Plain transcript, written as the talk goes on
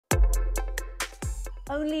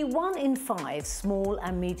Only 1 in 5 small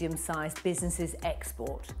and medium-sized businesses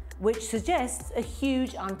export, which suggests a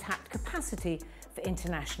huge untapped capacity for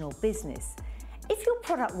international business. If your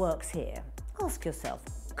product works here, ask yourself,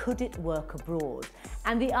 could it work abroad?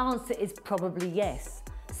 And the answer is probably yes.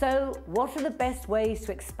 So what are the best ways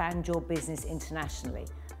to expand your business internationally?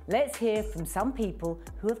 Let's hear from some people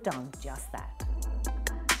who have done just that.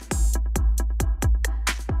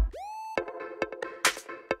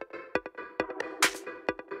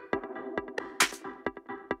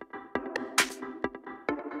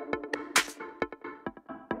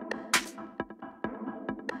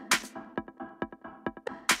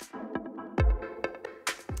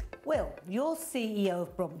 Will, you're CEO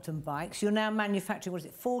of Brompton Bikes. You're now manufacturing, what is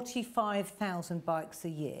it, 45,000 bikes a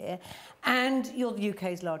year, and you're the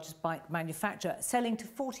UK's largest bike manufacturer, selling to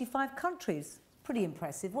 45 countries. Pretty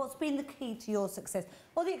impressive. What's been the key to your success,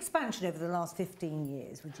 or the expansion over the last 15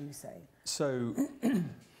 years, would you say? So,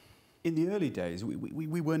 in the early days,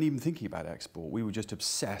 we weren't even thinking about export. We were just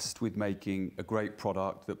obsessed with making a great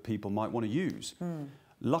product that people might want to use.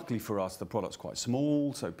 Luckily for us, the product's quite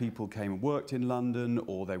small, so people came and worked in London,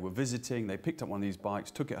 or they were visiting, they picked up one of these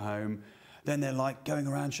bikes, took it home, then they're like going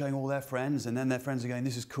around showing all their friends, and then their friends are going,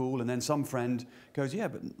 this is cool, and then some friend goes, yeah,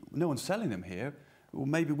 but no one's selling them here, well,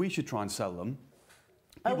 maybe we should try and sell them.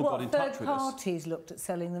 People got in touch with us. Third parties looked at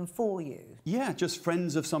selling them for you? Yeah, just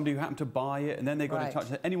friends of somebody who happened to buy it, and then they got in touch.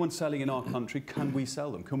 Anyone selling in our country, can we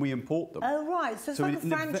sell them? Can we import them? Oh, right. So it's like a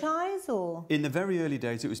franchise, or? In the very early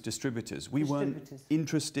days, it was distributors. We weren't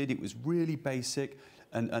interested. It was really basic,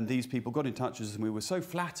 and these people got in touch with us, and we were so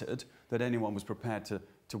flattered that anyone was prepared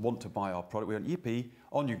to want to buy our product. We went, yippee,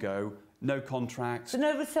 on you go. No contracts. So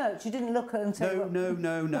no research? You didn't look at and say...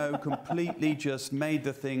 No. Completely just made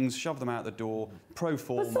the things, shoved them out the door, pro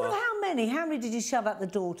forma. But sort of how many? How many did you shove out the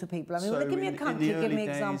door to people? I mean, give me a country, give me an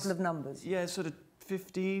example of numbers. Yeah, sort of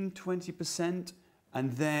 15, 20%.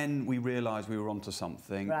 And then we realised we were onto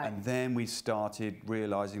something. Right. And then we started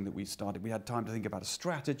realising that we had time to think about a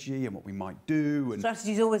strategy and what we might do. And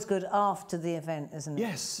strategy's always good after the event, isn't it?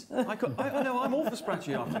 Yes. I know, I'm all for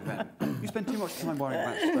strategy after the event. You spend too much time worrying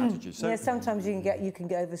about strategy. So, yeah, sometimes you can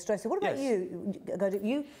get overstressed. What about you, Gurdeep?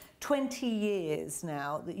 You, 20 years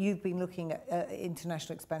now that you've been looking at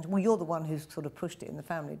international expansion. Well, you're the one who's sort of pushed it in the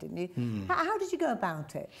family, didn't you? How did you go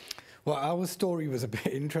about it? Well, our story was a bit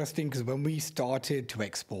interesting because when we started to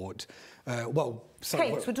export, cakes,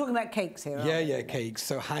 we're talking about cakes here, aren't we? Yeah, cakes,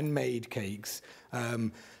 so handmade cakes.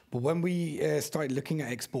 But when we started looking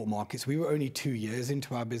at export markets, we were only 2 years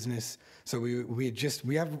into our business. So we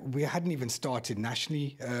hadn't even started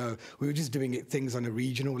nationally. We were just doing things on a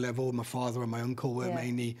regional level. My father and my uncle were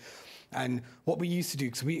mainly. And what we used to do,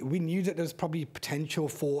 because we knew that there was probably potential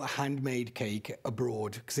for a handmade cake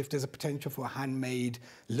abroad, because if there's a potential for a handmade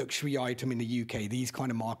luxury item in the UK, these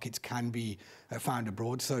kind of markets can be found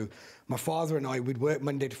abroad. So my father and I would work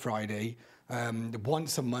Monday to Friday.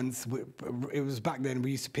 Once a month, it was back then,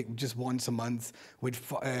 we used to pick just once a month. We'd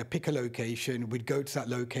pick a location, we'd go to that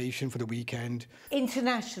location for the weekend.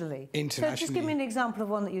 Internationally? Internationally. So just give me an example of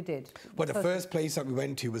one that you did. Well, the first place that we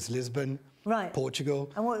went to was Lisbon,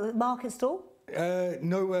 Portugal. And what, market stall?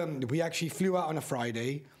 No, we actually flew out on a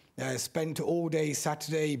Friday, spent all day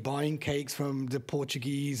Saturday buying cakes from the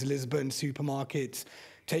Portuguese Lisbon supermarkets,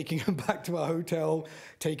 taking them back to our hotel,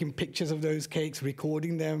 taking pictures of those cakes,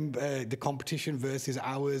 recording them, the competition versus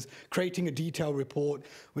ours, creating a detailed report.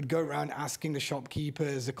 We'd go around asking the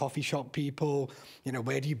shopkeepers, the coffee shop people, you know,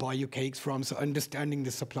 where do you buy your cakes from? So understanding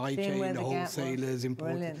the supply chain, the wholesalers,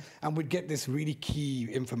 importers. And we'd get this really key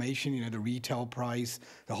information, you know, the retail price,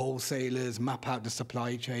 the wholesalers, map out the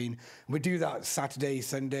supply chain. We'd do that Saturday,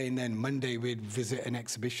 Sunday, and then Monday we'd visit an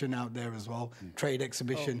exhibition out there as well, trade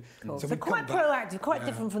exhibition. Cool. So quite proactive, quite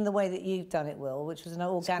different from the way that you've done it, Will, which was an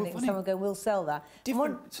organic, someone go, we'll sell that.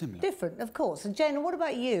 Similar. Different, of course. And Jen, what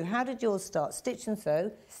about you? How did yours start? Stitch and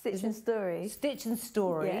sew? Stitch and story. Stitch and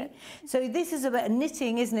story. Yeah. So this is about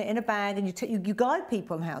knitting, isn't it, in a bag, and you guide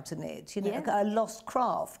people on how to knit, you know, a lost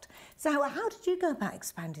craft. So how did you go about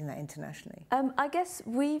expanding that internationally? I guess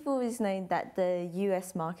we've always known that the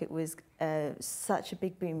US market was such a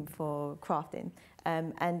big boom for crafting.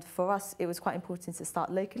 And for us, it was quite important to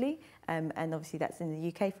start locally, and obviously that's in the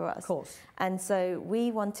UK for us. Of course. And so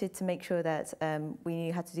we wanted to make sure that we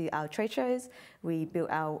knew how to do our trade shows, we built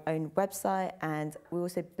our own website, and we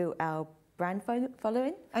also built our brand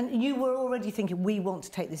following. And you were already thinking, we want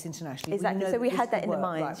to take this internationally. Exactly, so we had that in the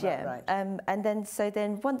mind, right. And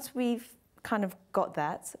then once we've kind of got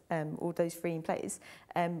that, all those three in place,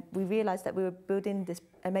 we realised that we were building this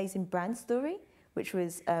amazing brand story, which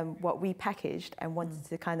was what we packaged and wanted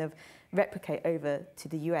to kind of replicate over to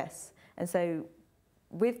the US. And so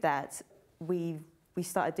with that, we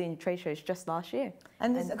started doing trade shows just last year.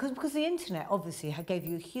 And because the internet obviously gave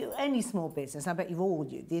you any small business, I bet you've all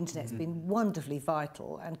used, the internet's been wonderfully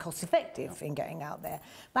vital and cost effective in getting out there.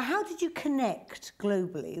 But how did you connect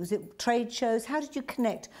globally? Was it trade shows? How did you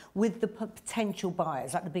connect with the potential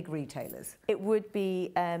buyers, like the big retailers? It would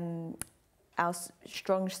be our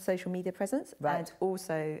strong social media presence, right, and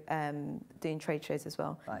also doing trade shows as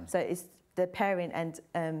well. Right. So it's the pairing,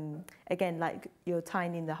 and again, like you're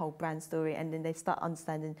tying in the whole brand story, and then they start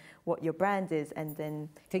understanding what your brand is, and then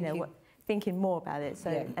thinking more about it.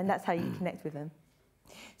 So and that's how you connect with them.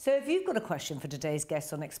 So if you've got a question for today's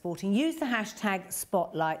guest on exporting, use the hashtag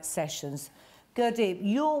Spotlight Sessions. Gurdeep,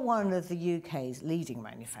 you're one of the UK's leading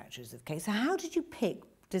manufacturers of cakes. So how did you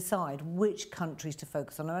decide which countries to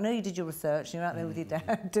focus on? I know you did your research, you're out there with your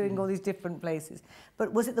dad doing all these different places,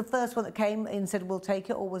 but was it the first one that came and said we'll take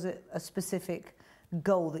it, or was it a specific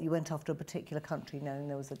goal that you went after a particular country knowing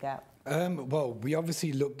there was a gap? Well, we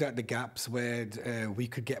obviously looked at the gaps where we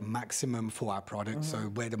could get maximum for our product, so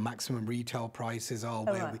where the maximum retail prices are,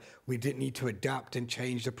 where we didn't need to adapt and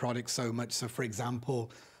change the product so much. So for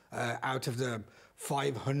example, out of the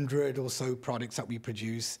 500 or so products that we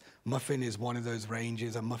produce, muffin is one of those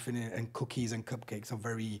ranges, and muffin and cookies and cupcakes are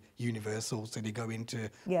very universal, so they go into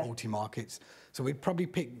multi-markets. So we'd probably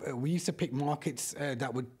we used to pick markets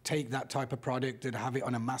that would take that type of product and have it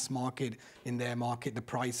on a mass market in their market. The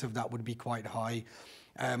price of that would be quite high.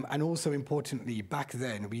 And also importantly, back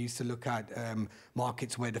then we used to look at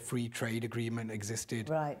markets where the free trade agreement existed,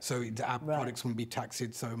 so our products wouldn't be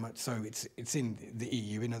taxed so much. So it's in the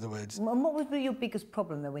EU, in other words. And what would be your biggest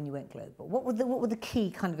problem though when you went global? What were the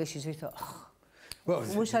key kind of issues you thought, well,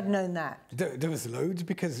 I wish I'd known that? There was loads,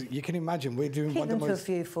 because you can imagine we're doing one of the most...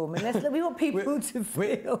 Keep them to a few for me. We want people to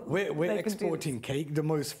feel... We're exporting cake, the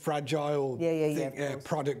most fragile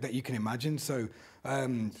product that you can imagine. So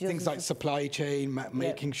things like supply chain,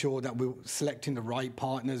 making sure that we're selecting the right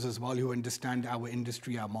partners as well, who understand our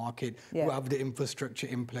industry, our market, who have the infrastructure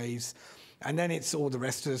in place. And then it's all the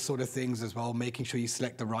rest of the sort of things as well, making sure you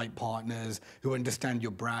select the right partners who understand your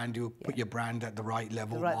brand, who put your brand at the right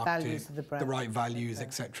level, the right values of the brand, the right values,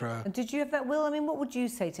 etc. And did you have that, Will? I mean, what would you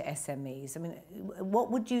say to SMEs? I mean, what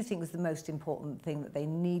would you think was the most important thing that they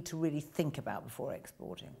need to really think about before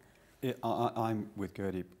exporting? I'm with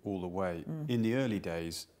Gurdeep all the way. In the early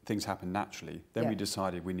days, things happened naturally. Then we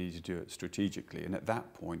decided we needed to do it strategically. And at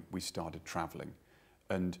that point, we started travelling.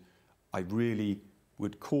 And I really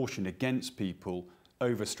would caution against people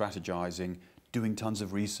over-strategizing, doing tons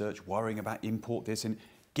of research, worrying about import this, and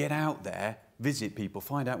get out there, visit people,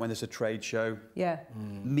 find out when there's a trade show,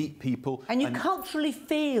 meet people. And you culturally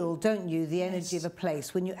feel, don't you, the energy of a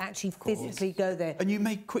place when you actually physically go there. And you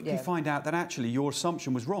may quickly find out that actually your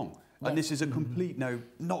assumption was wrong. And this is a complete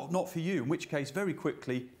not for you, in which case very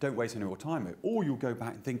quickly don't waste any more time. Or you'll go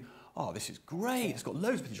back and think, oh, this is great, it's got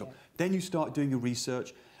loads of potential. Then you start doing your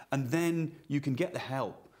research, and then you can get the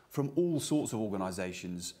help from all sorts of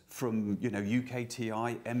organisations, from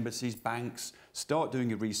UKTI, embassies, banks. Start doing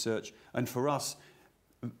your research. And for us,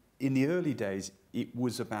 in the early days, it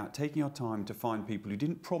was about taking our time to find people who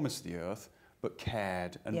didn't promise the earth, but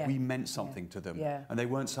cared, and we meant something to them. And they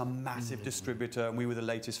weren't some massive distributor, and we were the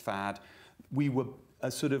latest fad. We were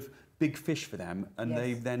a sort of big fish for them, and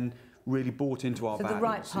they then really bought into our values. So the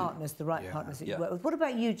right partners that you work with. What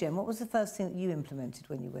about you, Jen? What was the first thing that you implemented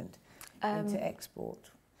when you went into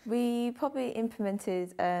export? We probably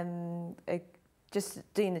implemented just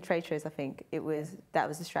doing the trade shows. I think that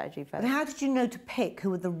was the strategy first. And how did you know to pick who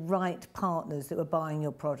were the right partners that were buying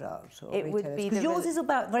your product? Or it would be because yours is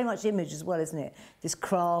about very much image as well, isn't it? This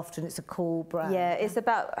craft, and it's a cool brand. Yeah, it's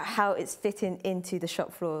about how it's fitting into the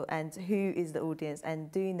shop floor and who is the audience,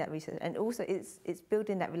 and doing that research, and also it's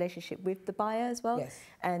building that relationship with the buyer as well,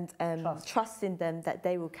 and trusting them that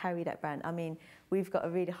they will carry that brand. I mean, we've got a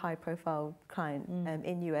really high-profile client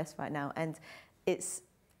in US right now, and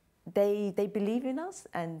they believe in us,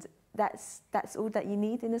 and that's all that you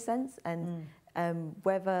need in a sense. And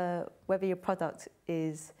whether your product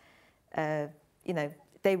is,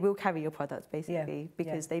 they will carry your product basically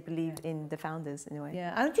because they believed in the founders in a way.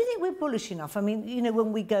 Yeah, and do you think we're bullish enough? I mean,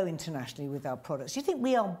 when we go internationally with our products, do you think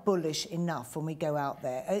we are bullish enough when we go out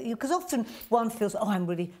there? Because often one feels, oh, I'm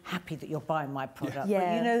really happy that you're buying my product.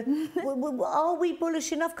 Yeah. But, are we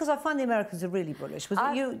bullish enough? Because I find the Americans are really bullish.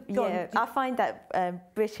 I find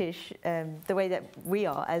that British, the way that we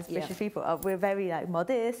are as British people, we're very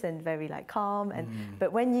modest and very calm. And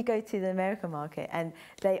but when you go to the American market, and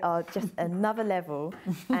they are just another level.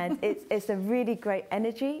 and it's a really great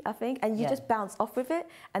energy, I think, and you just bounce off with it,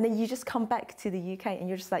 and then you just come back to the UK and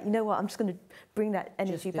you're just like, you know what, I'm just going to bring that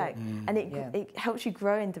energy back, and it helps you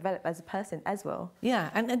grow and develop as a person as well. Yeah,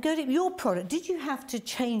 and Gurdeep, your product, did you have to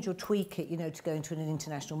change or tweak it, you know, to go into an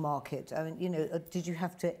international market? I mean, you know, did you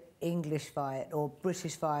have to Englishify it or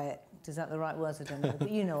Britishify it? Is that the right words? I don't know, but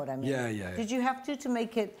you know what I mean. Yeah. Did you have to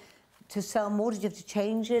make it to sell more? Did you have to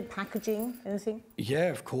change it, packaging, anything? Yeah,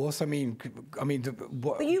 of course. I mean,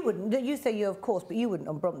 what? But you wouldn't. You say you, of course, but you wouldn't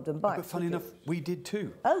on Brompton bikes. But funny enough, we did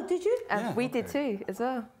too. Oh, did you? And we did too, as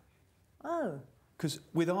well. Oh. Because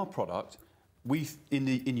with our product,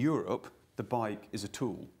 in Europe, the bike is a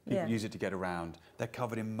tool. People use it to get around. They're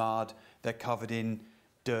covered in mud, they're covered in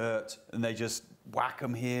dirt, and they just whack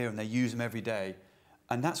them here and they use them every day.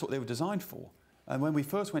 And that's what they were designed for. And when we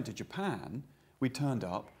first went to Japan, we turned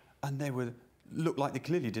up and they looked like they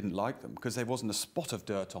clearly didn't like them because there wasn't a spot of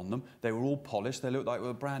dirt on them. They were all polished. They looked like they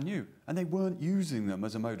were brand new. And they weren't using them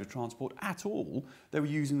as a mode of transport at all. They were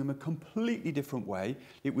using them a completely different way.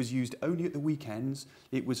 It was used only at the weekends.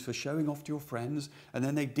 It was for showing off to your friends. And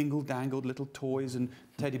then they dingle-dangled little toys and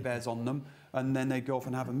teddy bears on them. And then they'd go off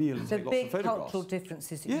and have a meal and take lots of photographs. So big cultural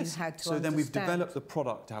differences that you had to understand. So then we've developed the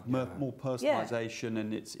product to have more personalisation,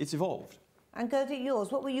 and it's evolved. And Gurdeep,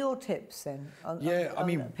 yours, what were your tips then on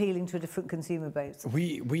appealing to a different consumer base?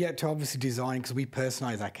 We had to obviously design, because we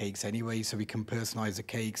personalise our cakes anyway, so we can personalise the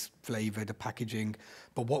cakes, flavour, the packaging.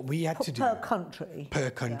 But what we had to do... Per country? Per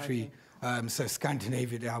country. So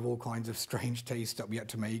Scandinavia, they have all kinds of strange tastes that we had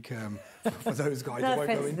to make for those guys. No I won't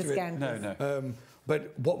go offence to the into it. No.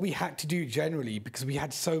 But what we had to do generally, because we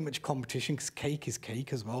had so much competition, because cake is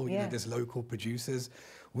cake as well, you know, there's local producers,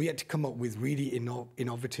 we had to come up with really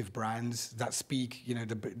innovative brands that speak, you know,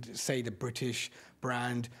 say the British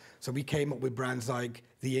brand. So we came up with brands like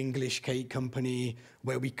the English Cake Company,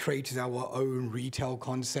 where we created our own retail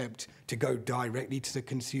concept to go directly to the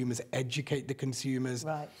consumers, educate the consumers.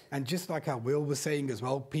 Right. And just like how Will was saying as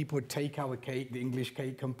well, people would take our cake, the English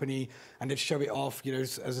Cake Company, and they'd show it off, you know,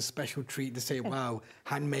 as a special treat to say, wow,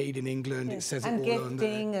 handmade in England, it says it all on there. And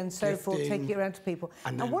gifting and so forth, take it around to people.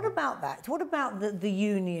 And what about that? What about the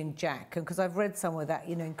Union Jack? Because I've read somewhere that,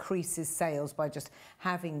 you know, increases sales by just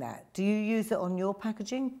having that. Do you use it on your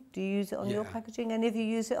packaging? Do you use it on your packaging? Any of you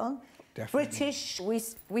use it on? Definitely. British,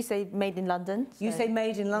 we say made in London. So you say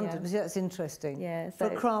made in London, so that's interesting. Yeah. For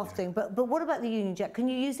crafting. But what about the Union Jack? Can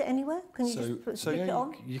you use it anywhere? Can you just stick it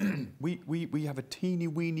on? We have a teeny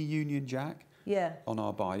weeny Union Jack on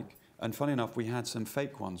our bike. And funny enough, we had some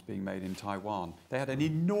fake ones being made in Taiwan. They had an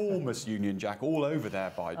enormous Union Jack all over their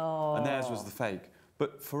bike, and theirs was the fake.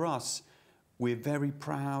 But for us, we're very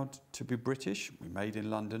proud to be British. We made in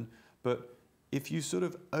London. But if you sort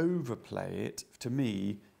of overplay it, to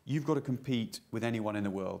me, you've got to compete with anyone in the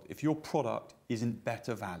world. If your product isn't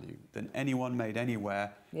better value than anyone made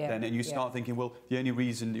anywhere, then and you start thinking, well, the only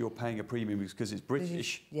reason you're paying a premium is because it's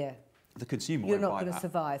British. The consumer you're won't not buy going to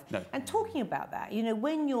survive. No. And talking about that, you know,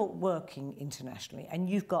 when you're working internationally and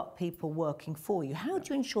you've got people working for you, how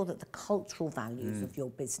do you ensure that the cultural values of your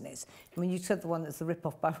business, I mean, you said the one that's the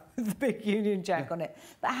rip-off by the big Union Jack on it,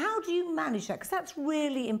 but how do you manage that? Because that's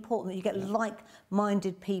really important that you get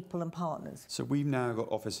like-minded people and partners. So we've now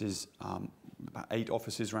got offices, about 8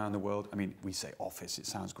 offices around the world. I mean, we say office, it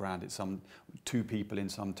sounds grand. It's 2 people in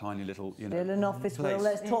some tiny little, you know, still an office, place. Will.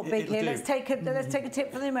 Let's talk big here. Let's take a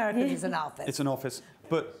tip from the Americans. It's an office. It's an office.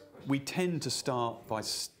 But we tend to start by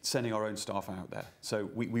sending our own staff out there.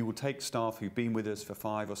 So we will take staff who've been with us for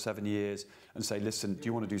 5 or 7 years and say, listen, do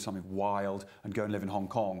you want to do something wild and go and live in Hong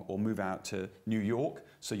Kong or move out to New York?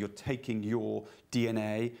 So you're taking your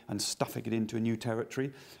DNA and stuffing it into a new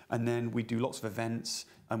territory. And then we do lots of events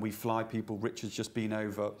and we fly people. Richard's just been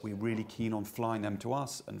over. We're really keen on flying them to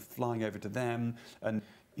us and flying over to them and,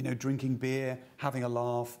 you know, drinking beer, having a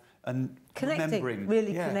laugh and remembering.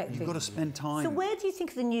 Really connecting. You've got to spend time. So where do you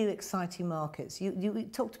think of the new exciting markets? You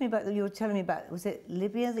talked to me about, you were telling me about, was it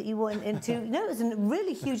Libya that you went into? No, it was a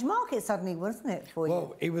really huge market suddenly, wasn't it, for you?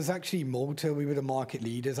 Well, it was actually Malta. We were the market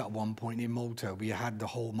leaders at one point in Malta. We had the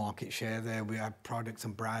whole market share there. We had products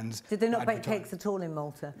and brands. Did they not bake cakes at all in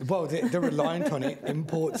Malta? Well, they're reliant on it,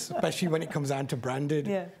 imports, especially when it comes down to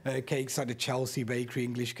branded cakes like the Chelsea Bakery,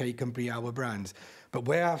 English Cake Company, our brands. But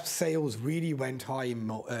where our sales really went high in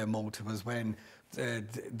Malta was when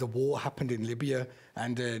the war happened in Libya,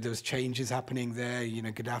 and there was changes happening there. You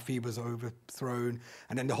know, Gaddafi was overthrown,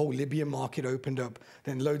 and then the whole Libyan market opened up.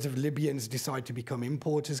 Then loads of Libyans decided to become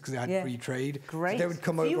importers because they had free trade. Great. So they would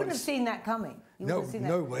come over. You wouldn't have seen that coming. No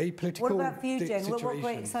way. Political. What about for you, Jen? What great,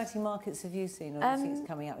 situations. exciting markets have you seen, or do you think it's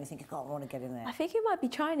coming up and you think, God, I want to get in there? I think it might be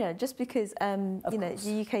China, just because you know,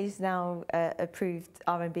 the UK's now approved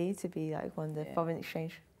RMB to be like one of the foreign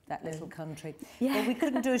exchange. That little country. Yeah. Well, we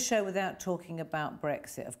couldn't do a show without talking about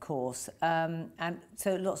Brexit, of course. And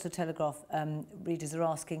so lots of Telegraph readers are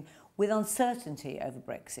asking, with uncertainty over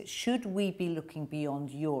Brexit, should we be looking beyond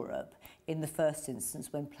Europe in the first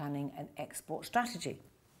instance when planning an export strategy?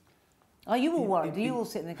 Are you all worried? Are you all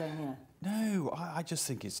sitting there going, yeah? No, I just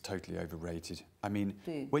think it's totally overrated. I mean,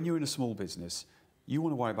 when you're in a small business, you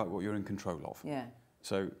want to worry about what you're in control of. Yeah.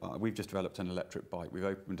 So we've just developed an electric bike. We've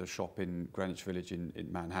opened a shop in Greenwich Village in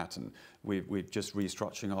Manhattan. We're just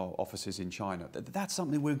restructuring our offices in China. That's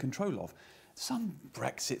something we're in control of. Some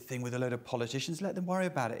Brexit thing with a load of politicians, let them worry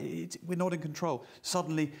about it. We're not in control.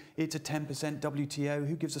 Suddenly, it's a 10% WTO.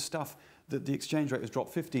 Who gives a stuff that the exchange rate has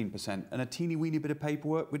dropped 15%? And a teeny-weeny bit of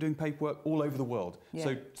paperwork, we're doing paperwork all over the world. Yeah. So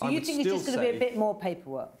you think it's just going to be a bit more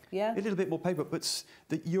paperwork, yeah? A little bit more paperwork, but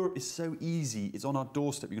that Europe is so easy. It's on our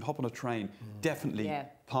doorstep. You can hop on a train, definitely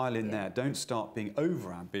pile in there. Don't start being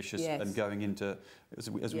over-ambitious and going into, as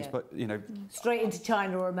we spoke, you know... Straight into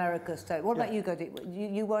China or America. So what about you,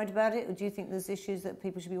 Gurdeep? You worried about it? Or do you think there's issues that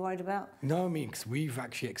people should be worried about? No, I mean, because we've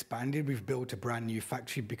actually expanded. We've built a brand new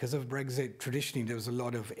factory. Because of Brexit, traditionally there was a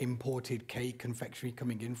lot of imported cake confectionery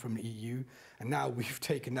coming in from the EU. And now we've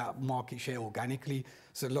taken that market share organically.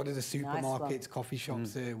 So a lot of the supermarkets, coffee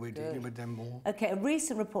shops, we're dealing with them more. OK, a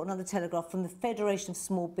recent report on the Telegraph from the Federation of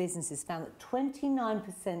Small Businesses found that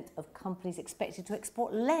 29% of companies expected to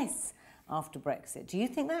export less after Brexit. Do you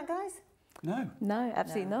think that, guys? No. No,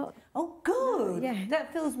 absolutely not. Oh, good. Yeah.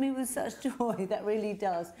 That fills me with such joy. That really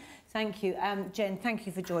does. Thank you. Jen, thank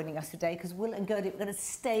you for joining us today, because Will and Gurdeep are going to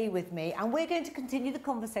stay with me, and we're going to continue the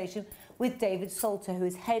conversation with David Salter, who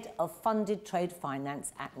is Head of Funded Trade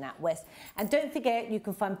Finance at NatWest. And don't forget, you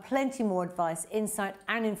can find plenty more advice, insight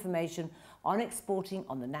and information on exporting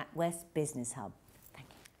on the NatWest Business Hub. Thank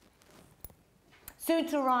you. Soon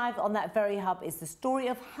to arrive on that very hub is the story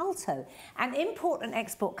of Halto, an import and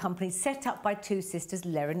export company set up by two sisters,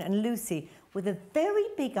 Lerin and Lucy, with a very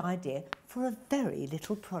big idea for a very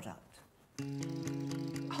little product.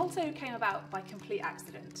 Halto came about by complete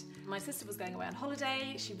accident. My sister was going away on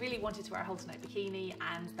holiday, she really wanted to wear a halter neck bikini,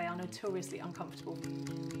 and they are notoriously uncomfortable.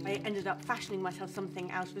 I ended up fashioning myself something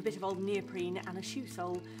out of a bit of old neoprene and a shoe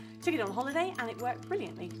sole. Took it on holiday and it worked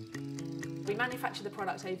brilliantly. We manufacture the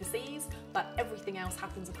product overseas, but everything else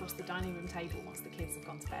happens across the dining room table once the kids have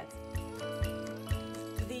gone to bed.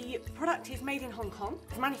 The product is made in Hong Kong,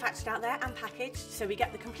 it's manufactured out there and packaged, so we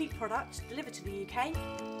get the complete product delivered to the UK.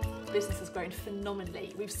 The business has grown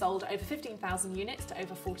phenomenally. We've sold over 15,000 units to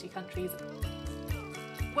over 40 countries.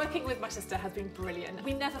 Working with my sister has been brilliant.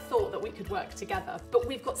 We never thought that we could work together, but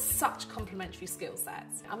we've got such complementary skill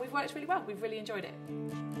sets, and we've worked really well. We've really enjoyed it.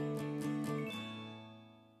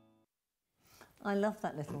 I love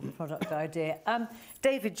that little product idea.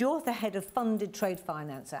 David, you're the Head of Funded Trade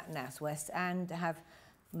Finance at NatWest and have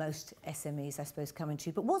most SMEs, I suppose, coming to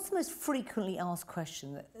you. But what's the most frequently asked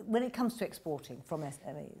question when it comes to exporting from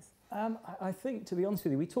SMEs? I think, to be honest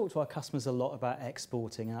with you, we talk to our customers a lot about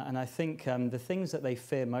exporting, and I think the things that they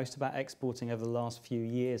fear most about exporting over the last few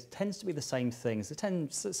years tends to be the same things, the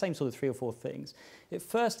same sort of 3 or 4 things. It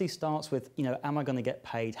firstly starts with, you know, am I going to get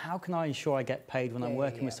paid? How can I ensure I get paid when I'm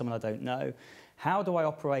working with someone I don't know? How do I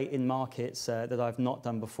operate in markets that I've not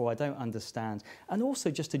done before, I don't understand? And also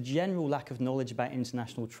just a general lack of knowledge about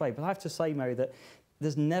international trade. But I have to say, Mary, that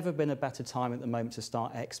there's never been a better time at the moment to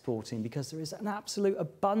start exporting, because there is an absolute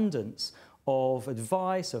abundance of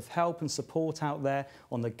advice, of help and support out there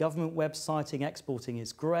on the government website. Exporting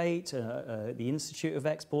is great, the Institute of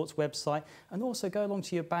Exports website, and also go along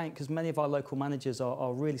to your bank, because many of our local managers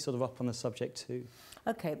are really sort of up on the subject too.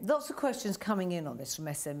 OK, lots of questions coming in on this from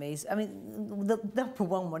SMEs. I mean, the number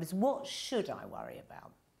one is, what should I worry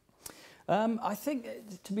about? I think,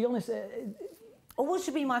 to be honest... Or what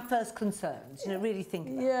should be my first concerns, you know, really think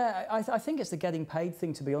about? Yeah, I think it's the getting paid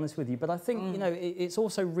thing, to be honest with you. But I think, you know, it's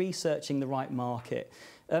also researching the right market.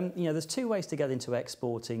 You know, there's 2 ways to get into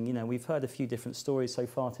exporting. You know, we've heard a few different stories so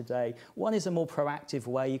far today. One is a more proactive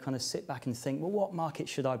way. You kind of sit back and think, well, what market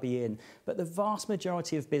should I be in? But the vast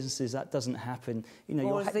majority of businesses, that doesn't happen. You know,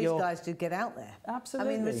 or as these guys do, get out there.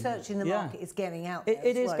 Absolutely. I mean, researching the market is getting out there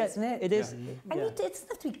it is, isn't it? It is. And it doesn't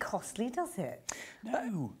have to be costly, does it?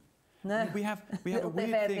 No. No. We have a Little bit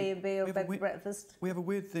weird of thing. Airbnb or bed and breakfast. We have a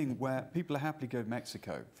weird thing where people are happy to go to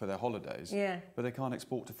Mexico for their holidays, but they can't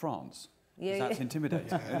export to France. Yeah, that's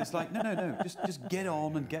intimidating. And it's like, no, just get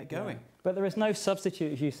on and get going. But there is no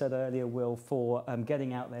substitute, as you said earlier, Will, for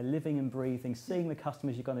getting out there, living and breathing, seeing the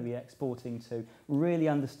customers you're going to be exporting to, really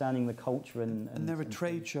understanding the culture. And there are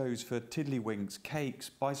trade shows for tiddlywinks, cakes,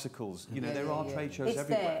 bicycles. You know, there are trade shows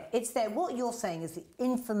everywhere. It's there. What you're saying is the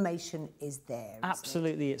information is there.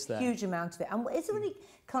 Absolutely, it's there. Huge amount of it. And is there any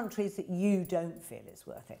countries that you don't feel it's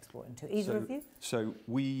worth exporting to? Either of you? So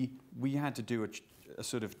we had to do a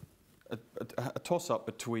sort of a toss-up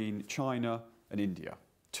between China and India.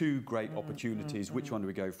 Two great opportunities. Which one do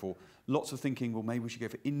we go for? Lots of thinking, well, maybe we should go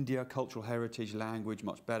for India, cultural heritage, language,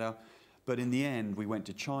 much better. But in the end, we went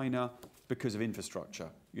to China because of infrastructure.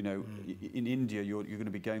 You know, in India, you're going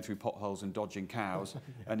to be going through potholes and dodging cows.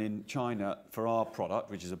 And in China, for our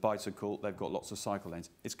product, which is a bicycle, they've got lots of cycle lanes.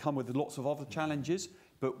 It's come with lots of other challenges,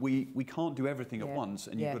 but we can't do everything at once,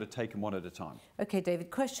 and you've got to take them one at a time. OK,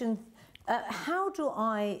 David, question. How do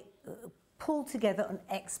I pull together an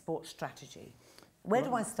export strategy? Where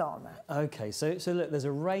do I start on that? OK, so look, there's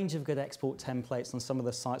a range of good export templates on some of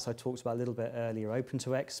the sites I talked about a little bit earlier, Open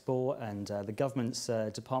to Export and the government's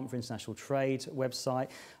Department for International Trade website.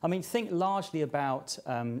 I mean, think largely about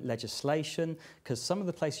legislation, because some of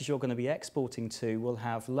the places you're going to be exporting to will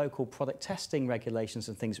have local product testing regulations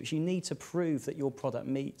and things which you need to prove that your product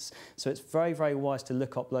meets. So it's very, very wise to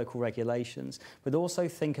look up local regulations, but also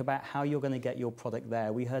think about how you're going to get your product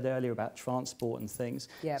there. We heard earlier about transport and things.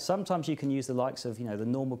 Yep. Sometimes you can use the likes of, you know, the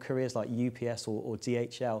normal couriers like UPS or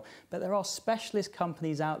DHL, but there are specialist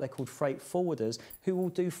companies out there called freight forwarders who will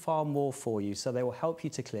do far more for you. So they will help you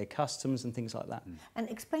to clear customs and things like that. And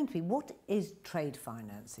explain to me, what is trade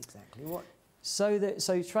finance exactly?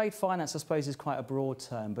 So trade finance, I suppose, is quite a broad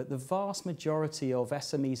term, but the vast majority of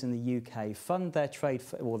SMEs in the UK fund their trade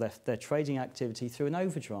or their trading activity through an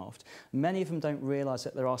overdraft. Many of them don't realise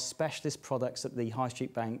that there are specialist products that the high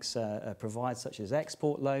street banks provide, such as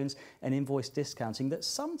export loans and invoice discounting, that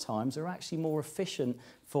sometimes are actually more efficient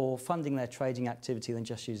for funding their trading activity than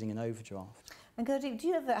just using an overdraft. And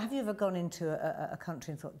Gurdeep, have you ever gone into a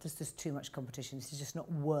country and thought, there's just too much competition, this is just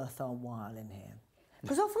not worth our while in here?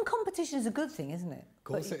 Because often competition is a good thing, isn't it? Of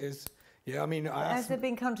course it is. Yeah, I mean... Has there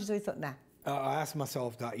been countries where you thought, nah? I ask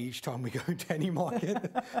myself that each time we go into any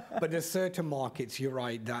market. But there's certain markets, you're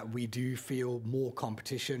right, that we do feel more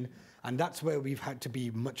competition. And that's where we've had to be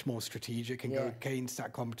much more strategic and go against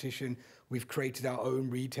that competition. We've created our own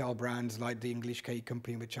retail brands like the English Cake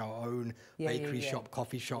Company, which are our own bakery shop,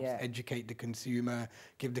 coffee shops, educate the consumer,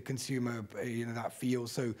 give the consumer that feel.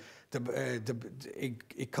 So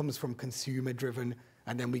it comes from consumer driven.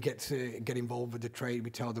 And then we get involved with the trade. We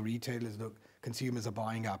tell the retailers, look, consumers are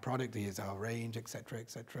buying our product, here's our range, etc.,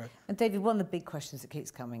 etc. And David, one of the big questions that keeps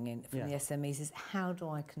coming in from the SMEs is, how do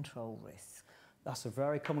I control risk? That's a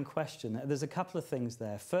very common question. There's a couple of things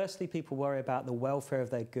there. Firstly, people worry about the welfare of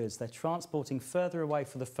their goods. They're transporting further away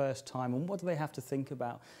for the first time, and what do they have to think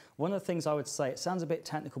about? One of the things I would say, it sounds a bit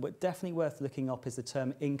technical, but definitely worth looking up, is the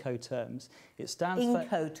term Incoterms. It stands for...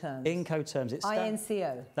 Incoterms? Incoterms.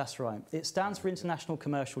 INCO? That's right. It stands for International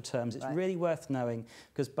Commercial Terms. It's really worth knowing,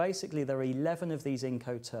 because basically there are 11 of these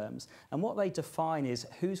Incoterms, and what they define is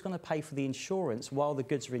who's going to pay for the insurance while the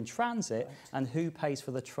goods are in transit and who pays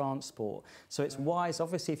for the transport. So it's wise,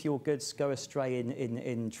 obviously, if your goods go astray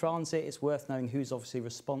in transit, it's worth knowing who's obviously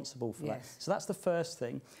responsible for that. So that's the first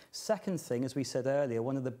thing. Second thing, as we said earlier,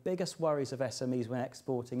 one of the biggest worries of SMEs when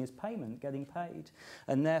exporting is payment, getting paid.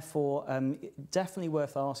 And therefore, definitely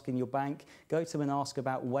worth asking your bank, go to them and ask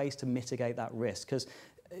about ways to mitigate that risk. Because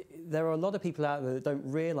there are a lot of people out there that don't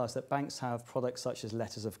realise that banks have products such as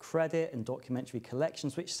letters of credit and documentary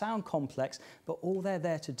collections, which sound complex, but all they're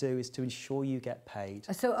there to do is to ensure you get paid.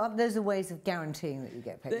 So those are ways of guaranteeing that you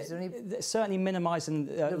get paid? Certainly minimising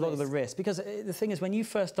a lot of the risk. Because the thing is, when you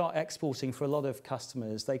first start exporting, for a lot of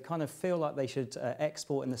customers, they kind of feel like they should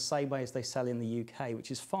export in the same way as they sell in the UK, which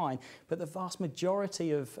is fine. But the vast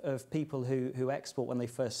majority of people who export when they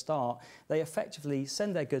first start, they effectively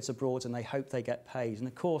send their goods abroad and they hope they get paid. And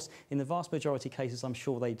of course, in the vast majority of cases, I'm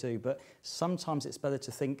sure they do, but sometimes it's better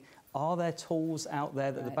to think, are there tools out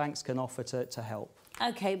there that the banks can offer to help?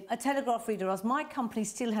 OK, a Telegraph reader asked, my company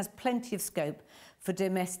still has plenty of scope for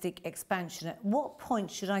domestic expansion. At what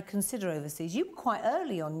point should I consider overseas? You were quite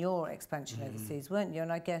early on your expansion overseas, weren't you?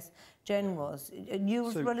 And I guess Jen was. You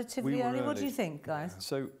were relatively early. What do you think, guys?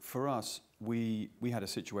 So for us, we had a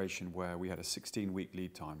situation where we had a 16-week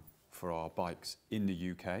lead time for our bikes in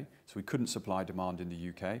the UK. So we couldn't supply demand in the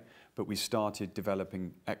UK, but we started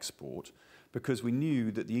developing export because we knew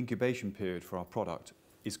that the incubation period for our product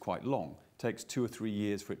is quite long. It takes 2 or 3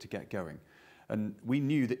 years for it to get going. And we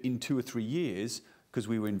knew that in 2 or 3 years, because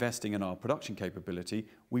we were investing in our production capability,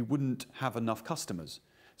 we wouldn't have enough customers.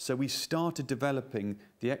 So we started developing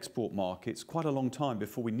the export markets quite a long time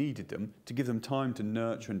before we needed them, to give them time to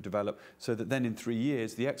nurture and develop, so that then in 3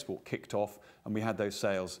 years the export kicked off and we had those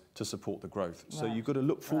sales to support the growth. So you've got to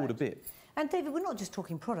look forward a bit. And David, we're not just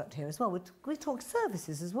talking product here as well, we talk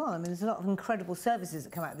services as well. I mean, there's a lot of incredible services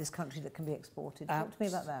that come out of this country that can be exported. Talk to me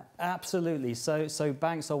about that. Absolutely. So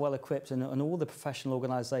banks are well equipped, and all the professional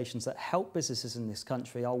organisations that help businesses in this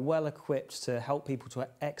country are well equipped to help people to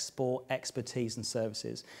export expertise and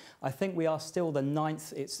services. I think we are still the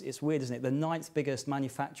 9th, it's weird, isn't it, the 9th biggest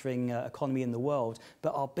manufacturing economy in the world,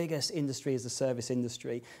 but our biggest industry is the service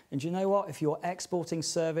industry. And do you know what? If you're exporting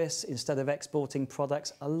service instead of exporting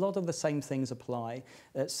products, a lot of the same things apply.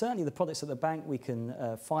 Certainly the products at the bank, we can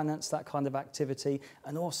finance that kind of activity,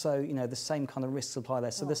 and also, you know, the same kind of risks apply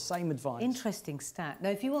there. So the same advice. Interesting stat. Now,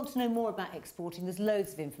 if you want to know more about exporting, there's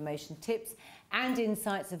loads of information, tips and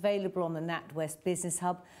insights available on the NatWest Business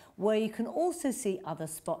Hub, where you can also see other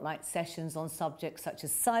spotlight sessions on subjects such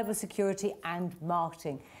as cybersecurity and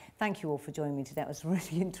marketing. Thank you all for joining me today. That was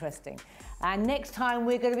really interesting. And next time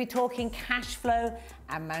we're going to be talking cash flow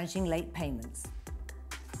and managing late payments.